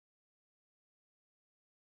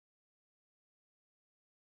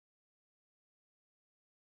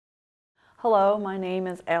Hello, my name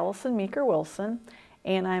is Allison Meeker Wilson,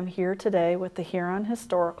 and I'm here today with the Huron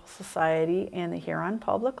Historical Society and the Huron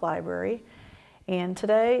Public Library. And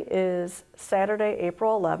today is Saturday,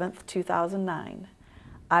 April 11th, 2009.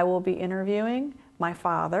 I will be interviewing my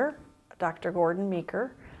father, Dr. Gordon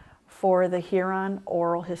Meeker, for the Huron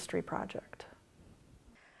Oral History Project.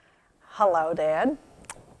 Hello, Dad.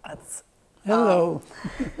 Hello.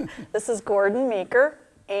 This is Gordon Meeker,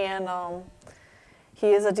 and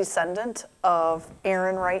he is a descendant of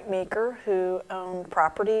Aaron Wright Meeker, who owned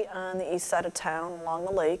property on the east side of town along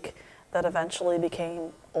the lake that eventually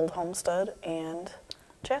became Old Homestead and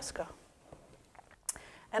Chaska.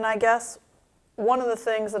 And I guess one of the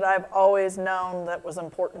things that I've always known that was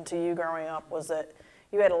important to you growing up was that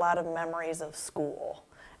you had a lot of memories of school,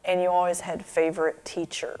 and you always had favorite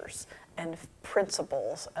teachers and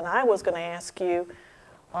principals. And I was going to ask you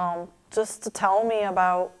just to tell me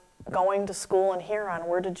about going to school in Huron.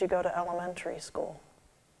 Where did you go to elementary school?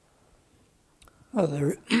 Well,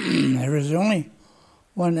 there was only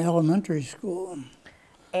one elementary school. And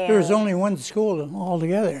there was only one school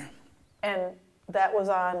altogether. And that was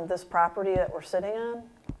on this property that we're sitting on?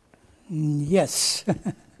 Yes.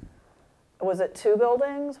 Was it two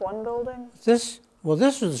buildings, one building? This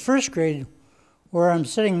was first grade. Where I'm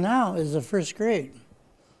sitting now is the first grade.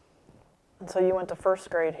 And so you went to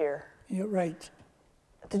first grade here? You're right.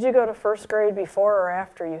 Did you go to first grade before or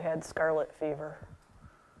after you had scarlet fever?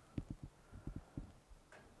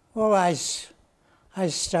 Well, I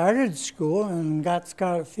started school and got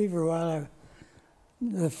scarlet fever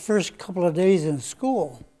the first couple of days in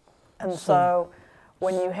school. And so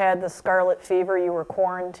when you had the scarlet fever, you were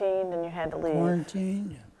quarantined and you had to leave?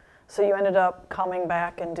 Quarantined. So you ended up coming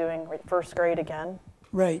back and doing first grade again?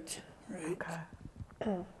 Right. Okay.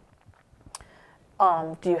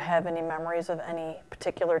 Do you have any memories of any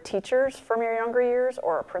particular teachers from your younger years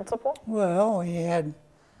or a principal? Well, we had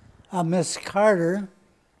a Miss Carter,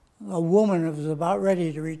 a woman who was about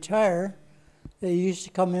ready to retire. They used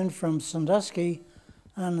to come in from Sandusky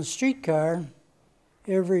on the streetcar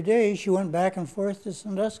every day. She went back and forth to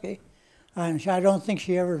Sandusky. And I don't think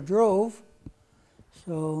she ever drove.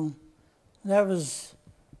 So that was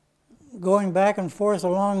going back and forth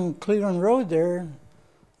along Cleveland Road there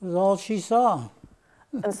was all she saw.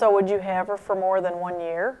 And so would you have her for more than 1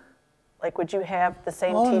 year? Like, would you have the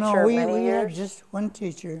same teacher no, many we years? had just one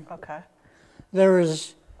teacher. Okay. There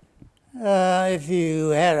was, if you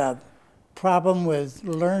had a problem with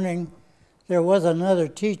learning, there was another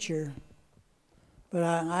teacher, but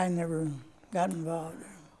I never got involved.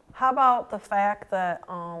 How about the fact that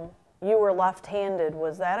you were left-handed?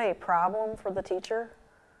 Was that a problem for the teacher?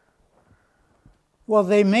 Well,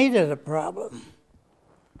 they made it a problem.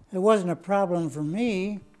 It wasn't a problem for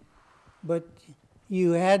me, but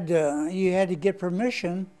you had to get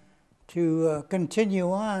permission to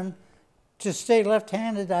continue on. To stay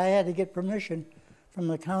left-handed, I had to get permission from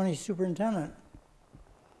the county superintendent.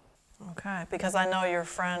 Okay, because I know your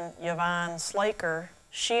friend Yvonne Slaker,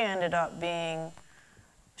 she ended up being,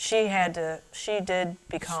 she did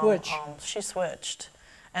become, Switch. She switched.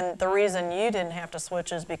 And the reason you didn't have to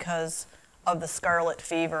switch is because of the scarlet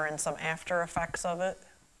fever and some after effects of it.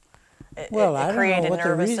 I don't know what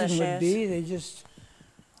the reason issues. would be. They just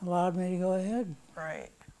allowed me to go ahead. Right.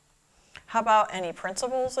 How about any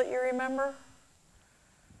principals that you remember?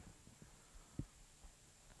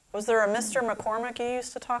 Was there a Mr. McCormick you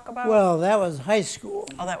used to talk about? Well, that was high school.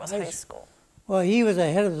 Oh, that was high school. Well, he was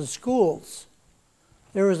the head of the schools.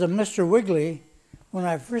 There was a Mr. Wigley. When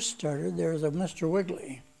I first started, there was a Mr.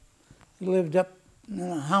 Wigley. He lived up in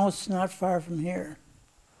a house not far from here.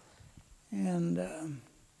 And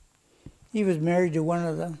he was married to one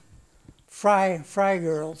of the Fry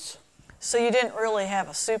girls. So you didn't really have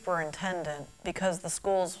a superintendent because the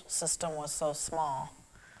school system was so small.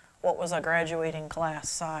 What was a graduating class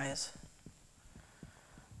size?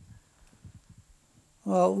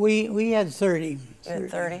 Well, we had 30. You had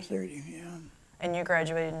 30? 30, yeah. And you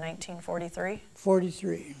graduated in 1943?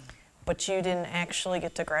 43. But you didn't actually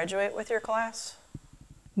get to graduate with your class?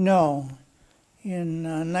 No. In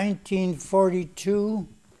 1942,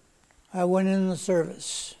 I went in the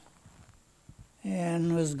service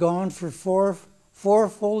and was gone for four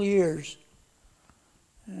full years.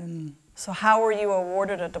 And so how were you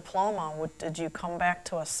awarded a diploma? Did you come back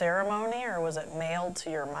to a ceremony, or was it mailed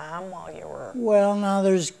to your mom while you were? Well,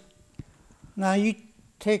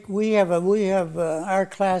 our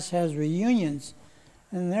class has reunions,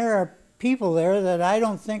 and there are people there that I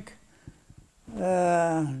don't think.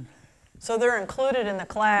 So they're included in the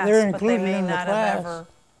class, they're but they included may in the not class, have ever.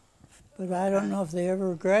 But I don't know if they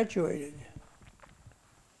ever graduated.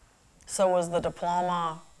 So was the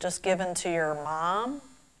diploma just given to your mom,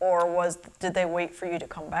 or did they wait for you to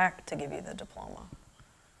come back to give you the diploma?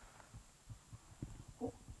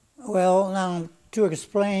 Well, now to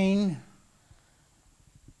explain,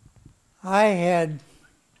 I had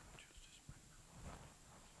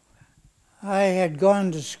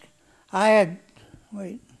gone to,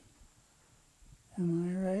 wait, am I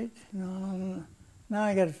right? No, now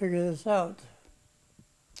I got to figure this out.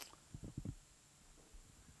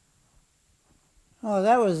 Oh,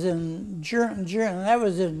 that was in that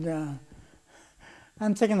was in,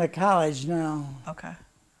 I'm thinking of college now. Okay.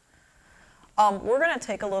 We're going to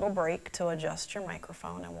take a little break to adjust your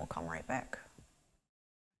microphone, and we'll come right back.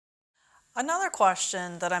 Another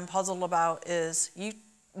question that I'm puzzled about is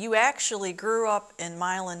you actually grew up in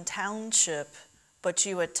Milan Township, but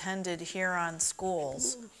you attended Huron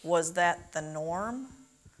schools. Was that the norm?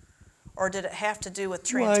 Or did it have to do with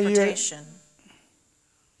transportation?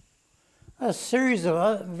 Well, a series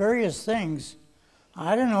of various things.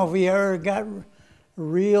 I don't know if we ever got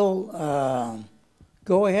real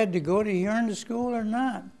go-ahead to go to Huron to school or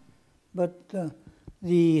not. But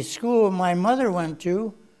the school my mother went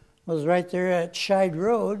to was right there at Scheid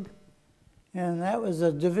Road, and that was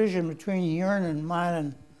a division between Huron and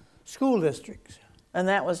Milan school districts. And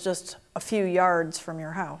that was just a few yards from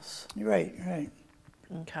your house? Right, right.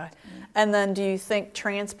 Okay. And then do you think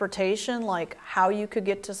transportation, like how you could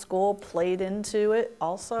get to school, played into it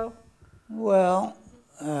also? Well,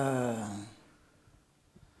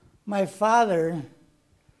 my father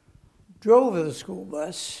drove the school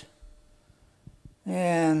bus,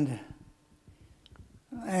 and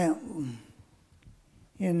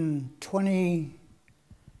in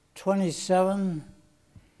 2027,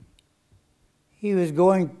 he was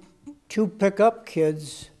going to pick up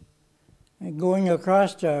kids and going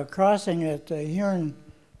across the crossing at the Huron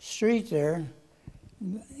Street there,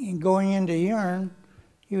 and going into Huron,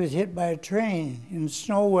 he was hit by a train in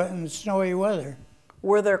snowy weather.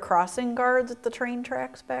 Were there crossing guards at the train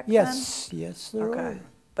tracks back then? Yes, there were.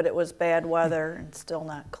 But it was bad weather and still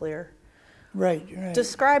not clear. Right, right.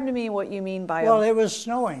 Describe to me what you mean by Well, it was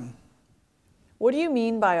snowing. What do you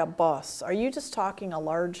mean by a bus? Are you just talking a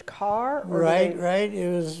large car? Or right.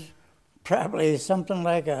 It was probably something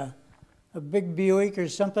like a big Buick or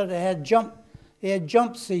something that had jump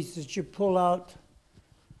seats that you pull out.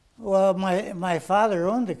 Well, my father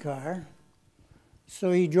owned the car,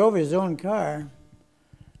 so he drove his own car,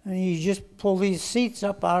 and he just pulled these seats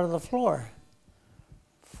up out of the floor.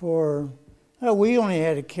 We only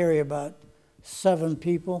had to carry about 7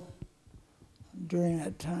 people during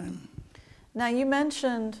that time. Now you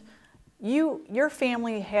mentioned your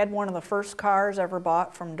family had one of the first cars ever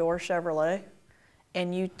bought from Dorr Chevrolet,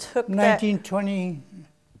 and you took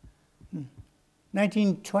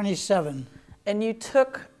 1927. And you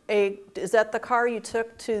took is that the car you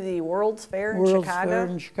took to the World's Fair in Chicago? World's Fair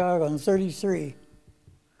in Chicago in 33.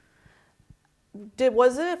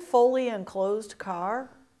 Was it a fully enclosed car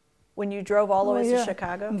when you drove all the way to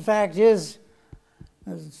Chicago? In fact, as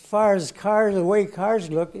far as cars, the way cars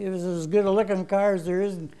look, it was as good a looking car as there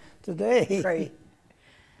is today. Right.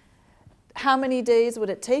 How many days would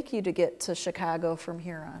it take you to get to Chicago from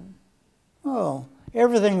Huron? Oh,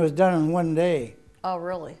 everything was done in one day. Oh,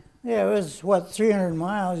 really? Yeah, it was, 300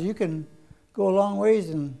 miles. You can go a long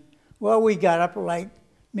ways. And, well, we got up like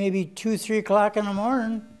maybe 2, 3 o'clock in the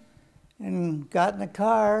morning and got in the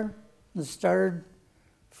car and started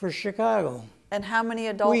for Chicago. And how many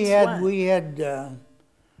adults went? We had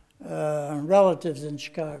relatives in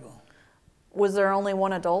Chicago. Was there only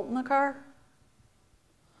one adult in the car?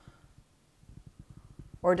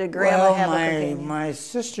 Or did Grandma have a companion? My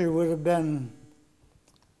sister would have been,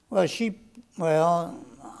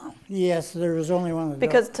 yes, there was only one adult.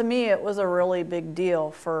 Because to me it was a really big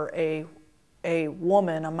deal for a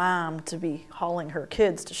woman, a mom, to be hauling her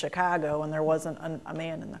kids to Chicago and there wasn't a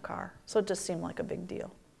man in the car. So it just seemed like a big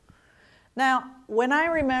deal. Now, when I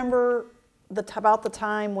remember about the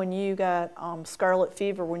time when you got scarlet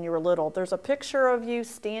fever when you were little, there's a picture of you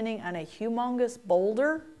standing on a humongous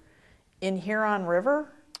boulder in Huron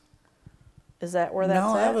River. Is that where that's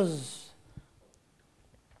at? No,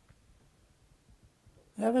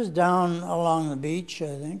 that was down along the beach,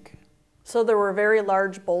 I think. So there were very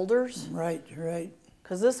large boulders? Right.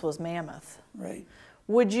 Because this was mammoth. Right.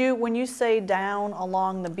 Would you, when you say down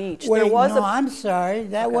along the beach, I'm sorry.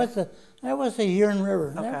 That was the Huron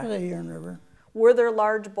River. Okay. That was the Huron River. Were there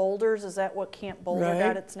large boulders? Is that what Camp Boulder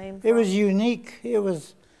got its name from? It was unique. It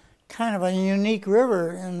was kind of a unique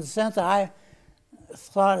river in the sense that I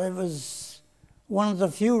thought it was one of the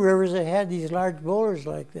few rivers that had these large boulders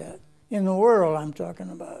like that. In the world, I'm talking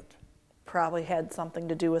about. Probably had something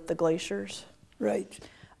to do with the glaciers. Right.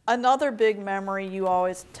 Another big memory you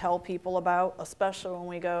always tell people about, especially when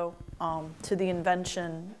we go to the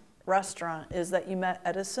Invention restaurant, is that you met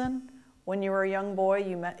Edison when you were a young boy.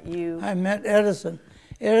 I met Edison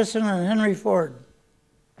and Henry Ford.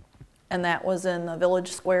 And that was in the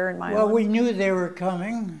Village Square in Milan? Well, we knew they were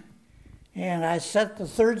coming, and I set the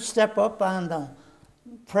third step up on the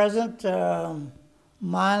present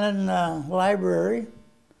Milan library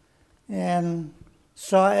and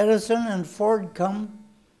saw Edison and Ford come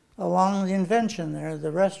along the Invention there,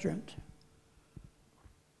 the restaurant.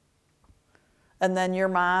 And then your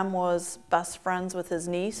mom was best friends with his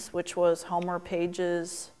niece, which was Homer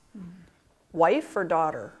Page's wife or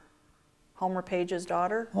daughter? Homer Page's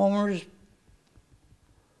daughter? Homer's,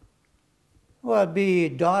 well, it'd be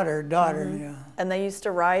daughter, yeah. And they used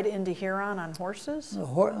to ride into Huron on horses?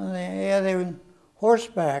 Yeah, they were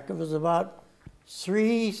horseback. It was about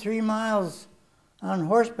three miles on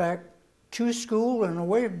horseback to school and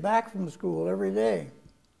away back from school every day.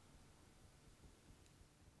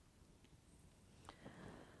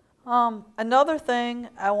 Another thing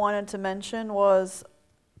I wanted to mention was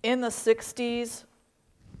in the 60s,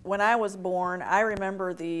 when I was born, I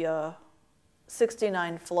remember the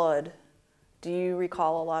 69 flood. Do you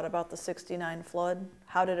recall a lot about the 69 flood?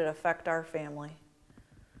 How did it affect our family?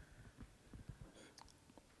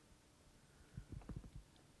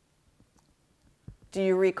 Do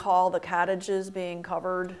you recall the cottages being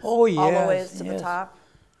covered all the way to the top?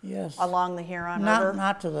 Yes. Along the Huron River?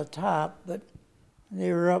 Not to the top, but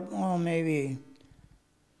they were up, maybe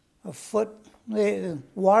a foot. The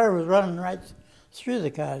water was running right through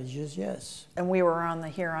the cottages, yes. And we were on the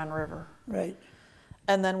Huron River. Right.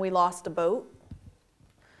 And then we lost a boat.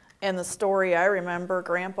 And the story I remember,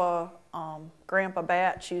 Grandpa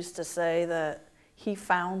Batch used to say that he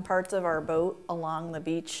found parts of our boat along the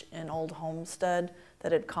beach in Old Homestead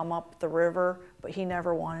that had come up the river, but he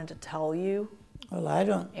never wanted to tell you. Well, I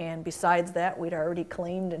don't. And besides that, we'd already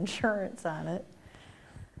claimed insurance on it.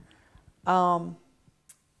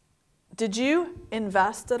 Did you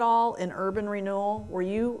invest at all in urban renewal? Were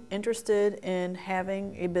you interested in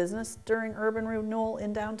having a business during urban renewal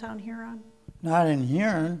in downtown Huron? Not in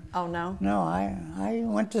Huron. Oh, no? No, I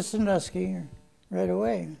went to Sandusky right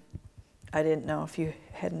away. I didn't know if you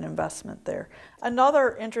had an investment there.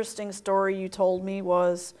 Another interesting story you told me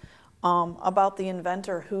was about the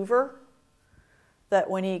inventor Hoover, that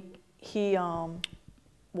when he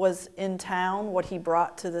was in town, what he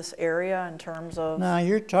brought to this area in terms of... Now,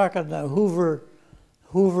 you're talking the Hoover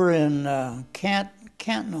in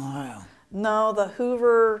Canton, Ohio. No, the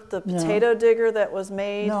Hoover, the potato digger that was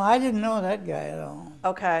made... No, I didn't know that guy at all.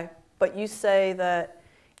 Okay, but you say that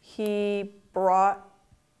he brought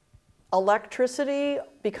electricity.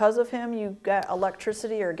 Because of him, you got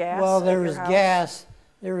electricity or gas? Well, there was gas.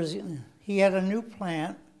 He had a new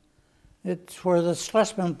plant. It's where the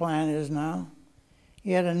Schlesman plant is now.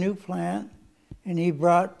 He had a new plant, and he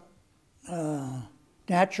brought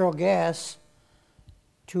natural gas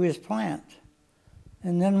to his plant.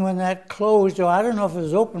 And then when that closed, I don't know if it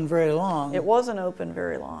was open very long. It wasn't open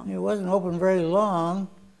very long. It wasn't open very long,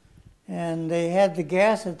 and they had the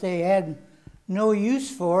gas that they had no use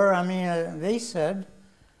for, they said.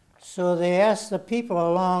 So they asked the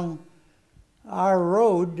people along our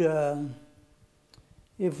road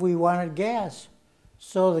if we wanted gas.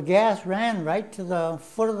 So the gas ran right to the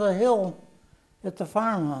foot of the hill at the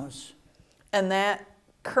farmhouse. And that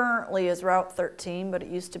currently is Route 13, but it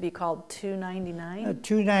used to be called 299?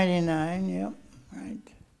 299, yep, right.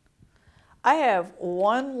 I have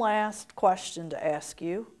one last question to ask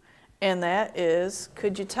you, and that is,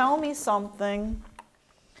 could you tell me something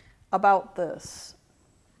about this?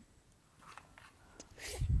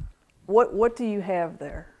 What do you have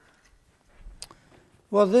there?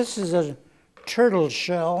 Well, this is a turtle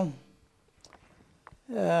shell.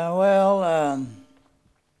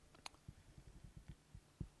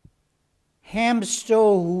 Ham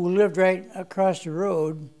Stowe, who lived right across the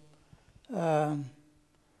road,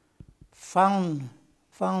 found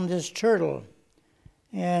this turtle,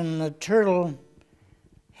 and the turtle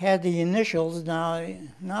had the initials. Now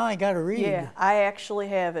I got to read. Yeah, I actually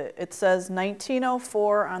have it. It says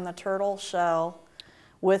 1904 on the turtle shell,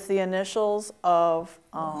 with the initials of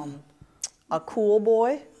a cool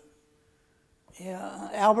boy. Yeah,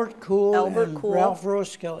 Albert Cool and Ralph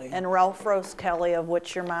Rose Kelly. And Ralph Rose Kelly, of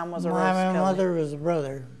which your mom was a Rose Kelly. My mother was a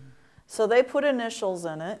brother. So they put initials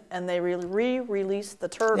in it, and they re-released the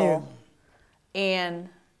turtle, and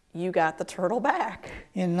you got the turtle back.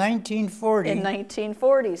 In 1940. In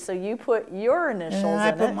 1940. So you put your initials in it. And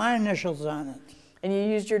I put my initials on it. And you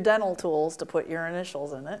used your dental tools to put your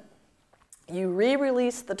initials in it. You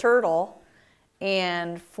re-released the turtle,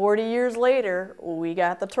 And 40 years later, we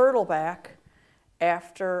got the turtle back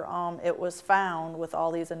after it was found with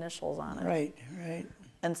all these initials on it. Right, right.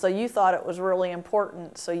 And so you thought it was really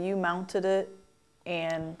important, so you mounted it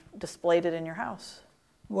and displayed it in your house.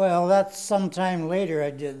 Well, that's sometime later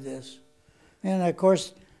I did this. And of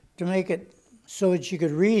course, to make it so that you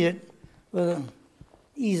could read it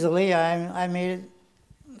easily, I made it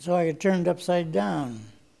so I could turn it upside down.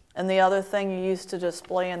 And the other thing you used to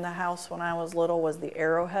display in the house when I was little was the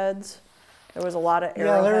arrowheads. There was a lot of arrowheads.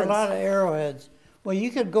 Yeah, there were a lot of arrowheads. Well,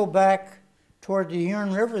 you could go back toward the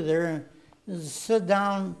Huron River there and sit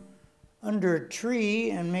down under a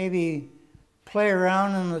tree and maybe play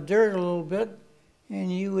around in the dirt a little bit,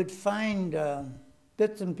 and you would find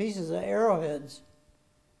bits and pieces of arrowheads.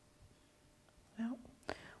 Yep.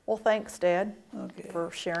 Well, thanks, Dad, Okay.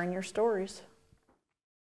 for sharing your stories.